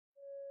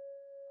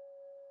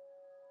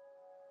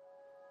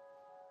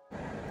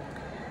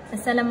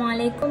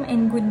Assalamualaikum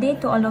and good day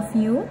to all of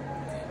you.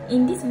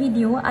 In this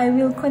video, I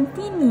will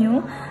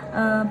continue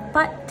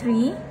part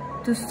 3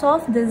 to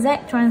solve the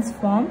Z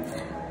transform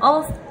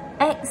of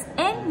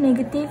xn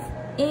negative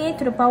a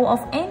to the power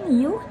of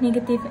nu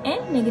negative n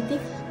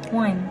negative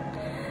 1.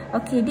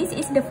 Okay, this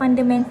is the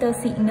fundamental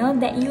signal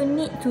that you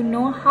need to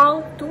know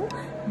how to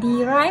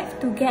derive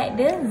to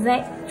get the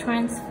Z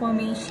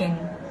transformation.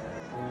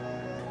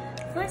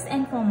 First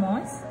and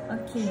foremost,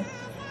 okay,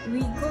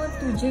 we go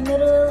to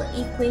general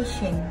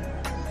equation.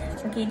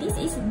 Okay, this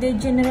is the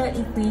general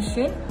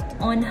equation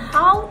on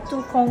how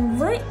to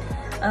convert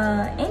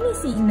any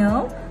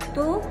signal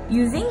to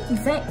using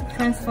Z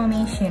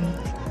transformation.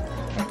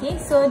 Okay,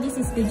 so this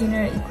is the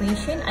general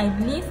equation. I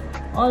believe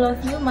all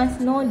of you must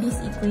know this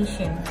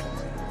equation.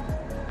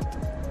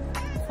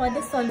 For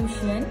the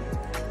solution,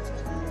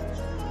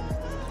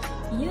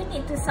 you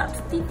need to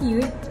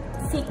substitute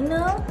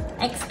signal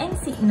xn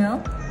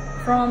signal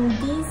from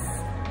this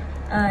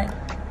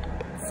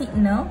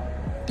signal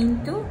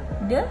into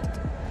the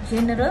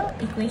general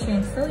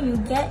equation, so you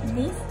get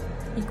this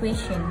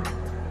equation.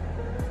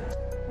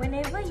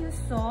 Whenever you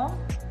solve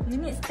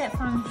unit step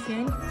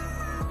function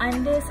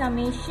under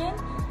summation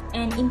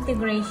and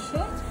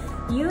integration,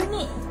 you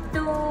need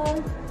to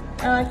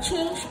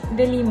change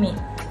the limit.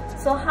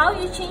 So how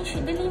you change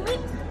the limit?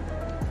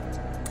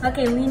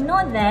 Okay, we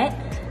know that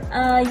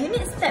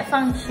unit step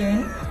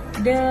function,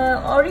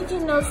 the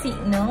original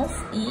signals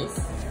is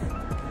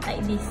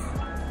like this.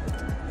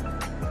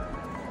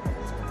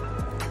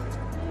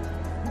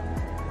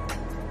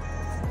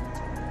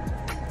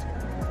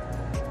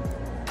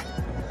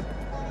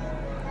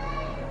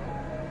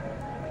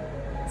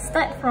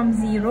 Start from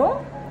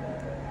 0,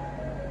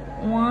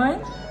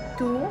 1,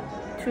 2,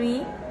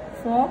 3,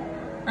 4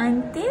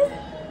 until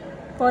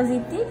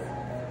positive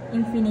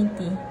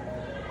infinity.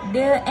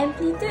 The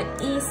amplitude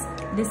is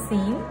the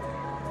same,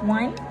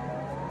 1.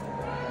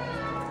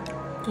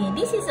 Okay,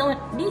 this is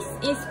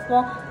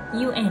for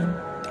un.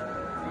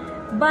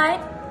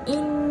 But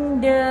in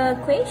the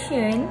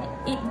equation,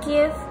 it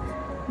gives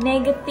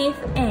negative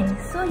n.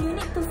 So you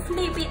need to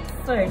flip it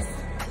first.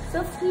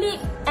 So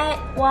flip at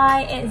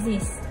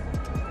y-axis.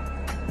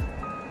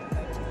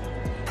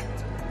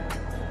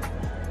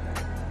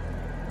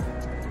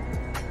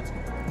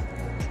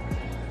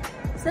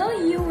 So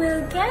you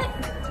will get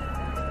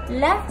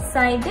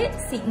left-sided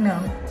signal.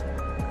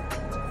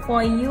 For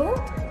u,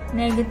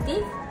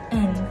 negative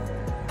n.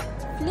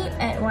 Flip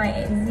at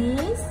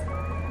y-axis.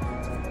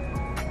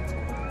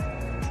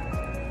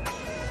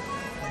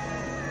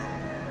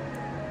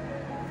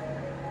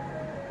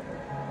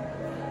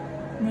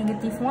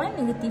 Negative 1,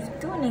 negative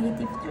 2,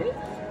 negative 3,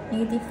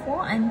 negative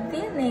 4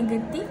 until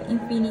negative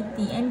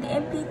infinity. And the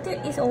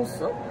amplitude is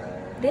also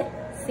the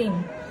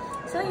same.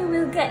 So you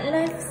will get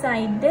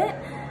left-sided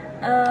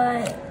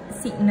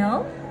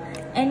signal,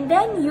 and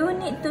then you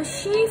need to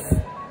shift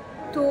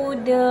to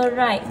the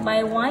right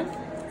by one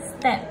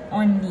step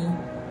only.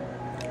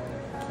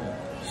 Okay.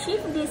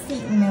 Shift the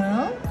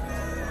signal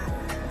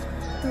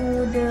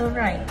to the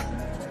right.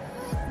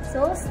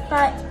 So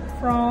start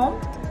from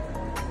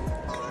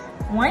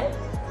 1,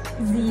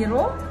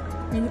 0,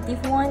 negative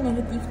 1,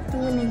 negative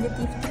 2,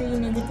 negative 3,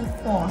 negative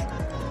 4.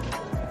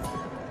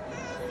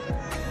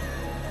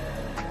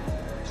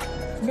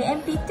 The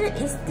amplitude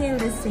is still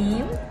the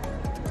same.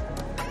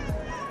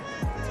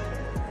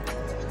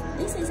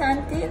 This is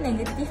until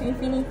negative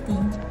infinity.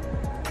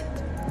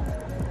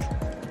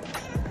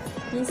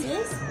 This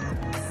is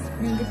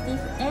negative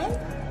n,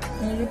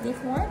 negative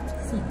 1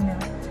 signal.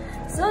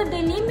 So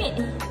the limit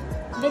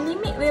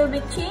will be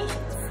changed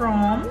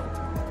from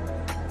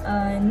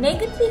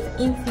negative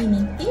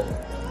infinity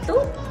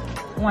to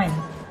 1.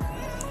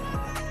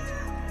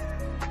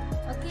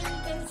 Okay, we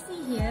can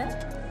see here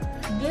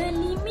the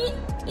limit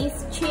is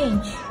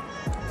changed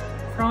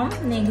from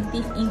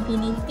negative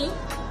infinity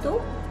to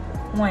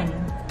 1.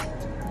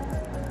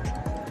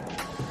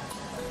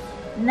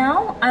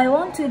 Now I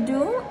want to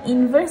do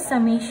inverse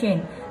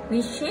summation,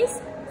 which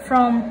is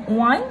from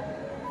 1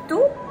 to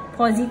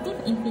positive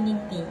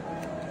infinity.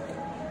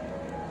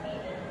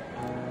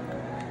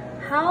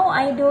 How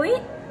I do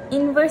it?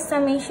 Inverse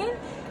summation.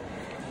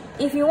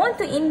 If you want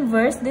to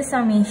inverse the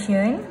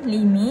summation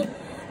limit,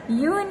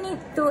 you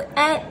need to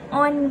add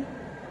on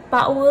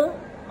power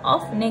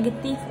of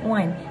negative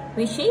 1,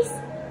 which is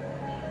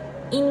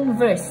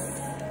inverse.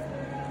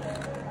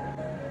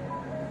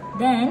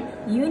 Then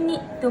you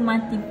need to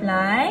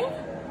multiply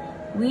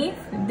with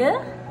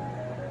the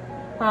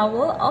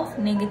power of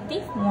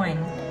negative 1.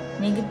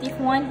 Negative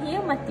 1 here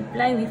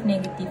multiply with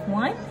negative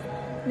 1.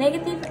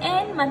 Negative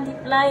n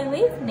multiply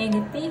with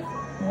negative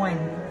 1.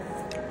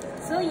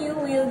 So you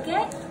will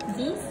get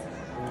this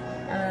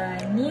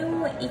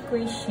new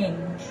equation.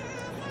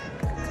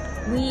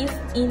 With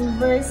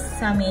inverse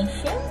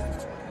summation,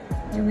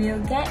 you will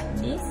get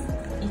this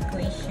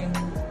equation.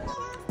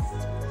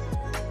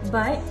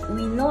 But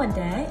we know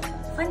that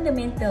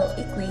fundamental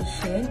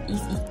equation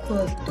is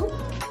equal to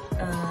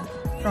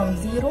from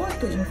 0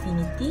 to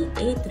infinity,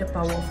 a to the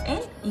power of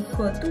n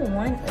equal to 1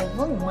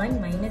 over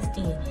 1 minus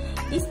a.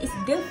 This is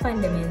the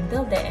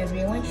fundamental that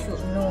everyone should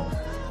know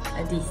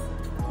this.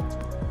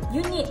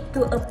 You need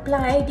to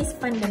apply this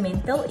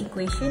fundamental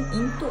equation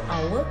into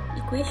our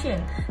equation.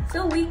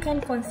 So we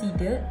can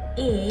consider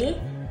a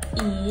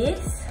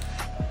is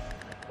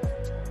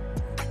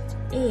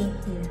a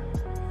here.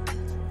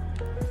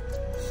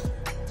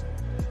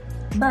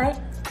 But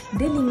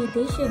the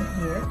limitation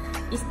here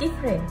is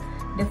different.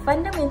 The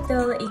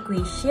fundamental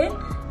equation,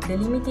 the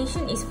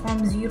limitation is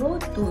from 0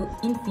 to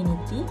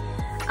infinity.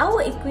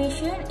 Our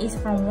equation is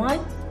from 1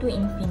 to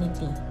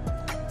infinity.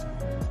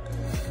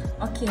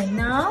 Okay,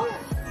 now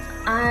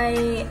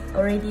I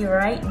already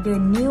write the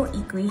new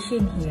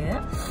equation here.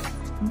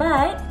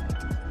 But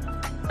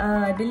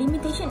the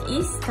limitation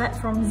is start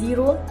from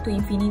 0 to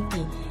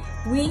infinity,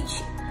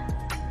 which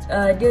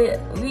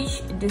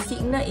the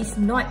signal is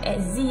not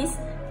exist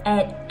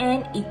at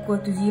n equal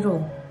to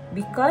 0,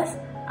 because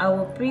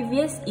our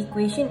previous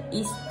equation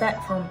is start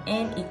from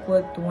n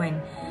equal to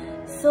 1.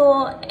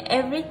 So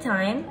every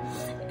time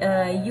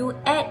you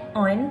add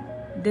on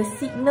the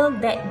signal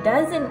that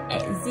doesn't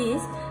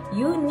exist,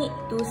 you need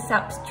to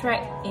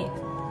subtract it.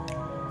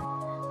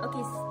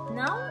 Okay,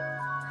 now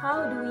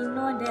how do we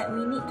know that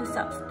we need to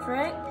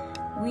subtract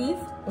with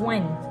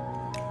 1?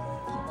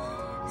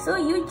 So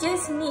you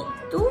just need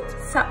to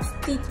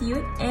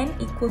substitute n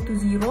equal to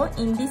 0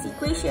 in this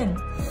equation.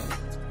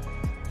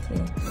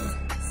 Okay.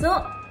 So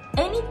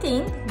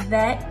anything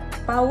that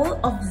power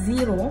of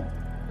 0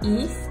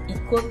 is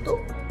equal to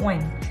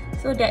 1.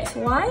 So that's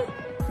why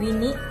we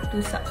need to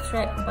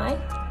subtract by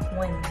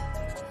 1.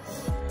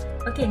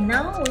 Okay,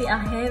 now we are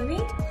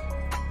having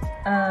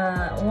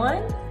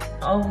 1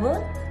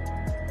 over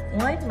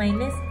 1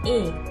 minus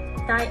a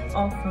type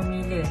of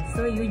formula.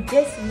 So you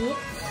just need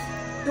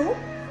to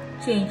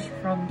change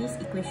from this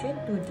equation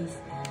to this.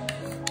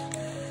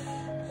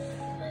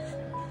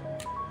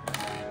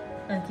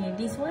 Okay,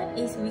 this one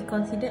is we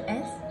consider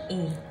as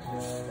a.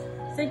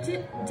 So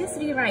just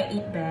rewrite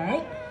it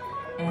back,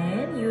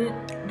 and you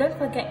don't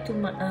forget to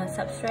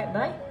subtract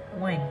by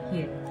 1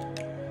 here.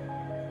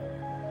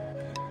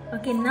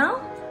 Okay,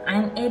 now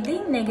I'm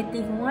adding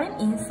negative 1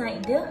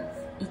 inside the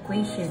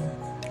equation.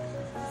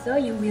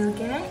 So you will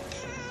get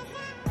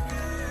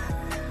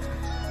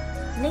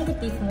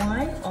negative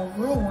 1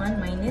 over 1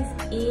 minus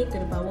a to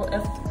the power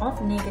of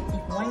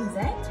negative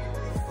 1z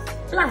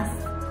plus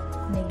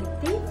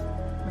negative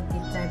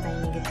multiply by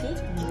negative,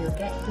 we will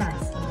get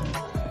plus 1.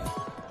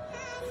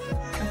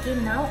 Okay,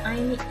 now I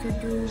need to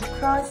do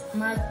cross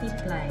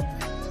multiply.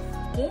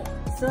 Okay,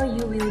 so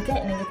you will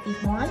get negative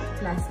 1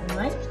 plus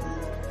 1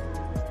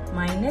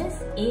 minus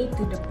a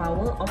to the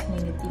power of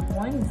negative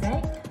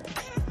 1z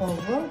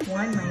over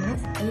 1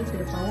 minus a to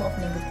the power of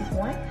negative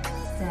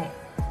 1z.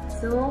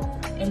 So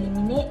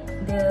eliminate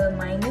the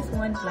minus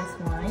 1 plus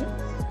 1.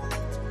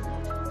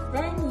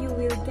 Then you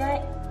will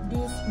get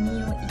this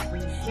new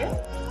equation.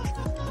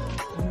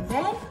 And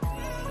then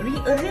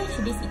rearrange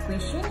this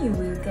equation, you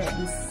will get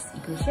this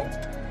equation.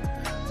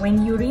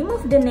 When you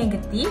remove the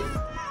negative,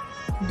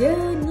 the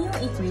new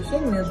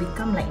equation will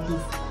become like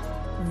this.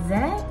 Z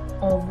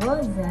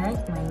over Z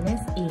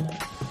minus A.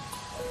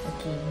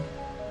 Okay.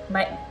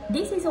 But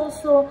this is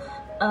also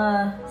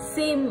a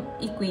same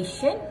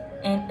equation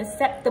and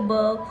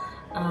acceptable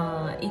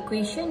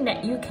equation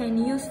that you can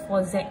use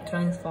for Z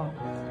transform.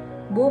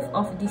 Both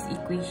of this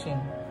equation.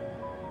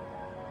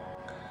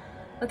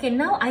 Okay,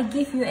 now I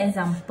give you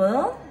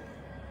example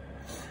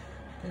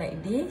like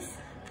this.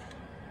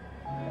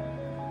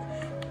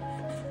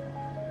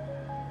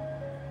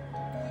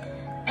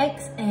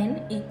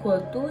 Xn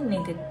equal to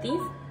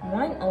negative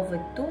 1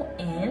 over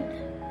 2n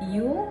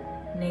u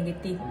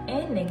negative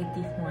n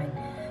negative 1.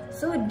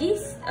 So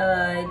this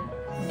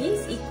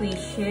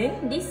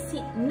equation, these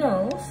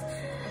signals,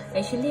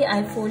 actually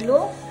I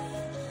follow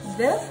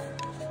the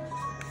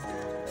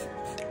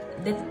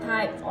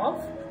type of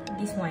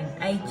this one.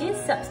 I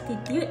just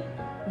substitute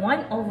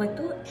 1 over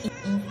 2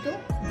 into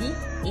the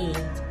A.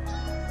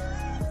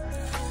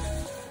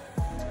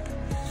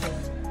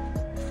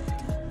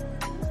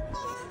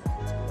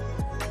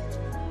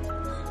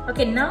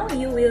 Okay, now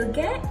you will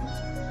get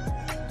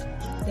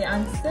the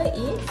answer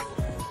is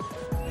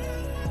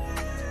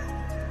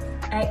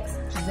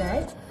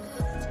xz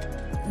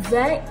z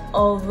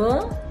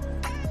over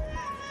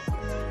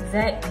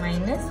z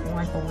minus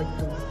 1 over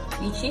 2,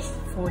 which is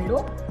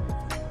follow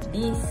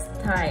this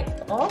type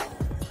of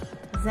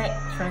Z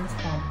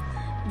transform.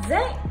 Z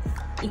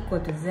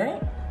equal to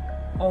Z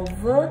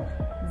over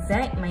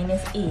Z minus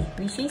A,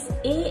 which is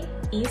A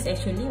is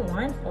actually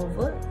 1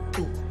 over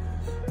 2.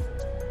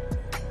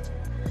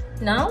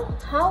 Now,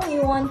 how we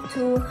want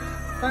to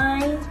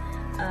find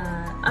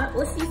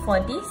ROC for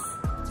this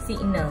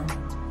signal?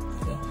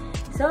 Okay,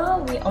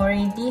 so we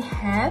already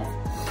have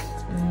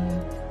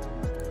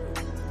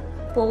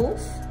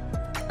poles.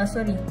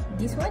 Sorry,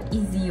 this one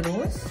is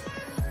zeros.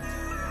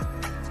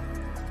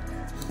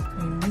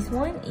 And this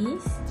one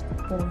is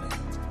poles.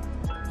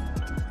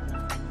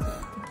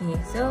 Okay,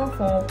 so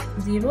for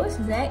zeros,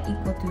 Z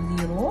equal to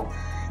 0.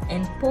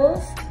 and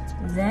poles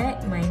z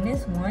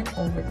minus 1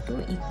 over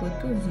 2 equal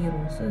to 0.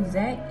 So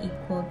z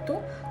equal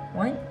to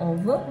 1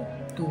 over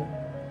 2.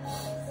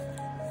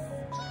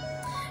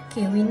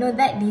 Okay, we know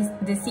that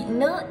the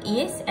signal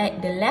is at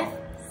the left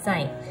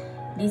side.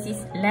 This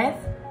is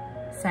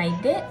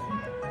left-sided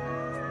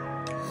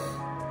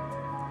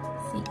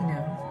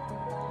signal.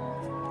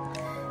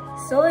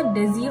 So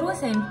the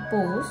zeros and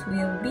poles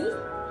will be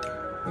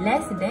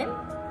less than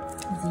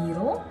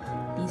 0.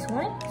 This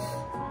one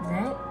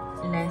z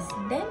less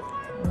than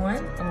 1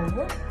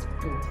 over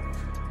 2.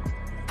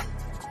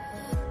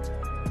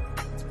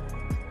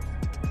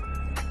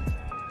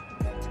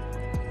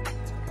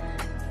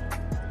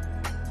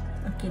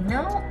 Okay,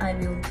 now I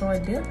will draw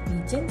the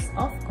regions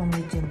of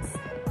convergence.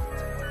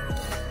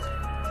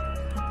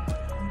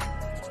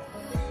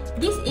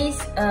 This is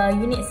a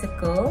unit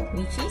circle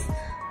which is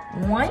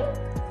 1,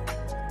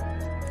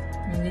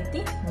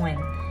 negative 1.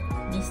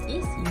 This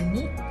is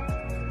unit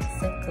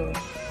circle.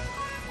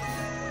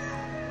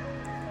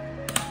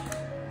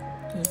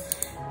 Okay,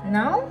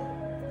 now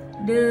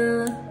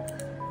the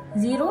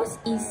zeros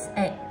is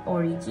at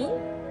origin,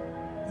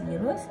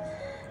 zeros.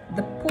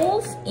 The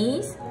poles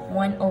is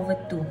 1 over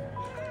 2.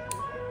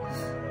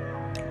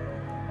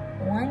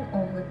 1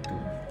 over 2.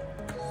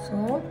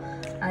 So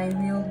I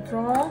will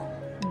draw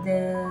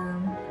the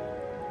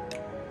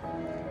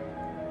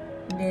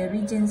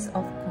regions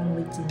of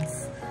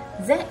convergence.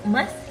 Z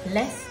must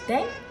less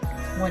than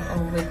 1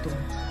 over 2.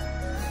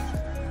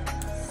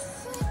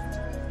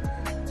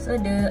 So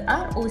the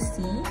ROC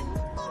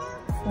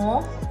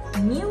for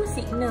new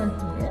signal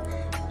here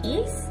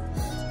is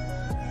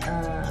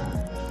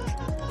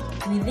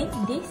within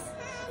this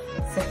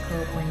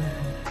circle only,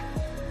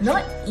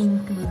 not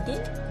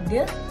including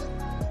the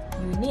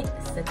unit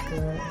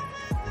circle.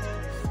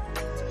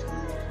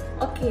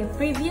 Okay,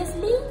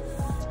 previously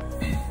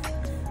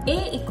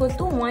A equal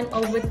to 1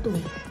 over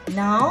 2.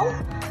 Now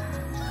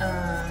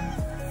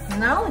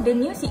the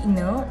new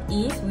signal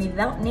is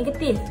without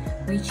negative,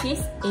 which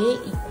is A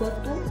equal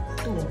to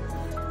 2.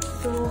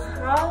 So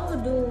how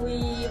do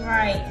we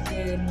write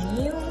the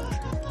new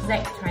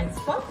Z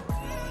transform?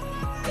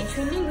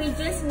 Actually, we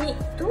just need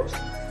to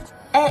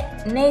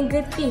add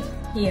negative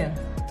here.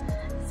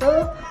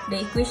 So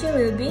the equation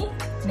will be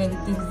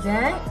negative Z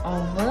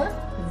over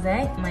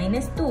Z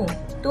minus 2.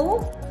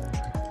 2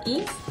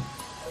 is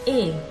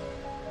A.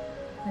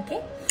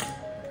 Okay?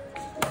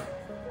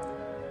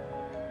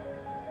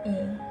 A.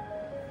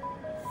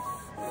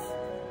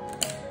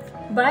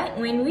 But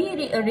when we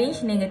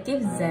rearrange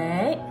negative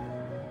Z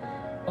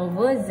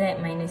over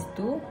Z minus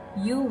 2,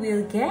 you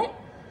will get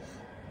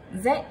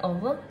Z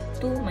over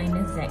 2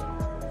 minus Z.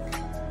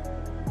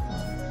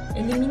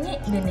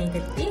 Eliminate the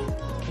negative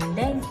and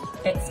then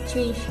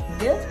exchange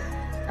the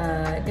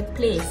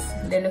place,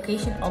 the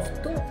location of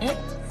 2 and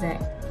Z.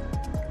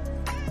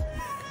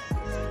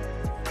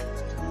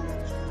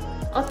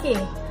 Okay,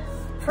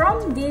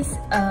 from this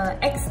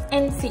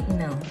xn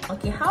signal,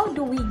 okay, how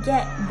do we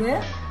get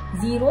the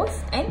zeros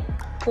and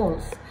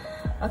poles?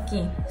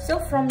 Okay, so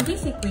from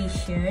this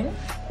equation,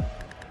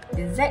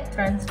 the Z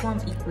transform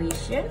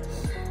equation,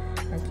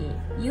 okay,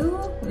 you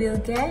will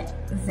get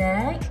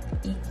Z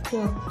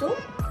equal to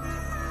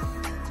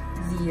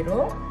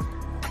 0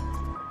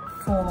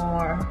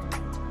 for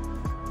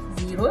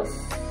zeros,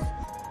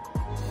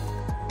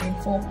 and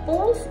for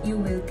poles you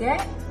will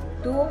get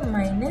 2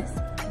 minus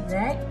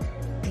Z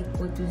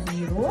equal to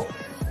 0.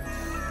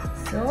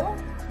 So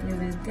you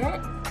will get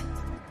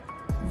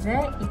Z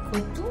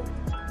equal to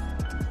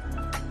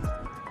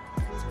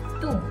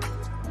 2.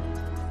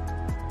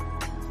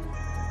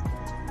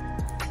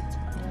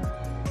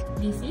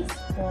 This is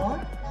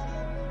for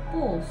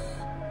poles.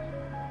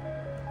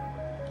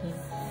 Okay.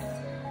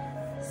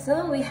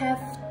 So we have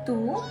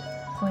two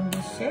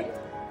conditions,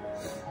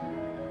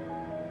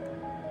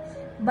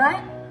 but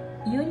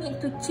you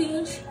need to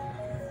change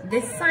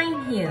the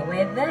sign here,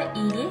 whether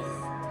it is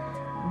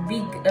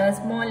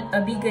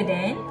bigger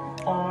than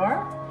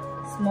or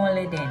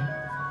smaller than.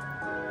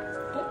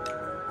 Okay.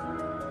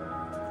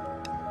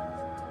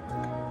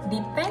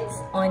 Depends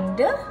on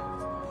the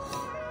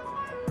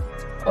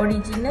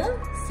original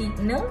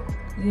signal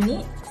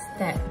unit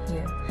step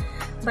here.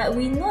 But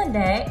we know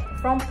that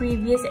from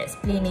previous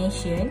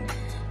explanation,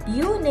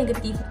 U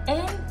negative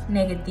and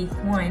negative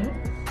 1,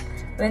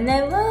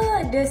 whenever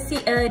the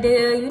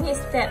unit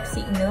step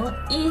signal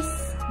is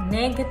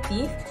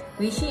negative,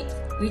 which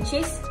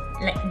is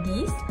like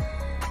this,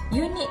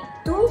 you need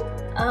to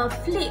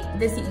flip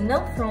the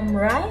signal from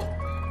right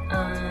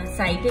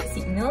sided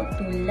signal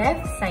to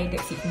left sided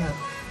signal.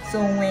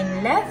 So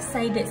when left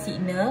sided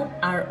signal,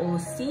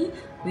 ROC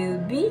will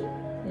be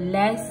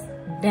less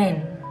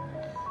than.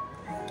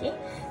 Okay,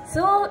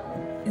 so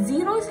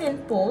zeros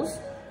and poles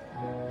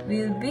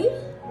will be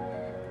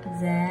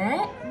Z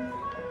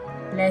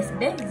less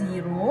than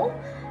 0,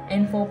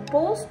 and for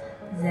poles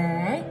Z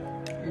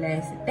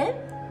less than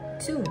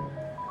 2.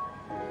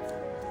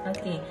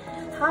 Okay,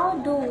 how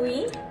do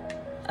we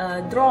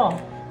draw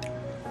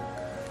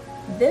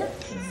the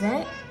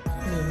Z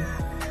plane?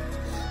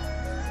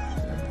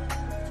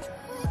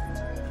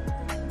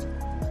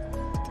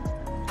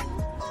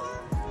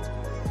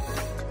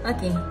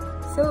 Okay,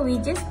 so we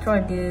just draw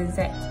the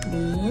Z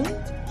plane.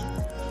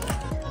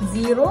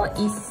 0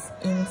 is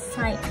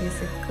inside the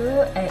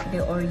circle at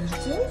the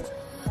origin,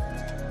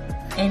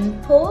 and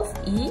poles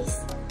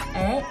is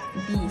at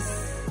this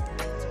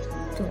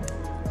 2.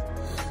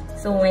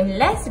 So when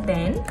less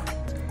than,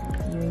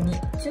 you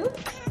need to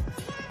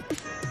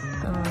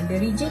the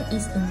region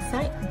is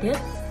inside the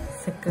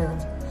circle.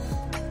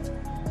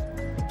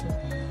 Okay.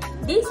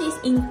 This is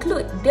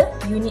include the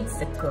unit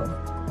circle.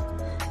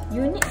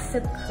 Unit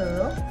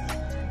circle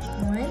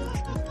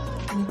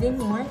 1, within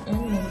 1 and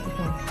negative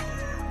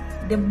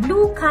 1. The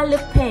blue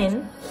color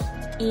pen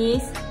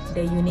is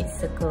the unit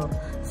circle.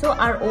 So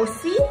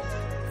ROC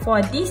for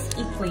this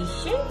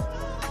equation,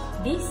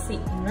 this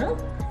signal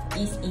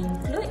is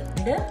include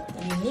the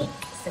unit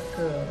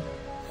circle.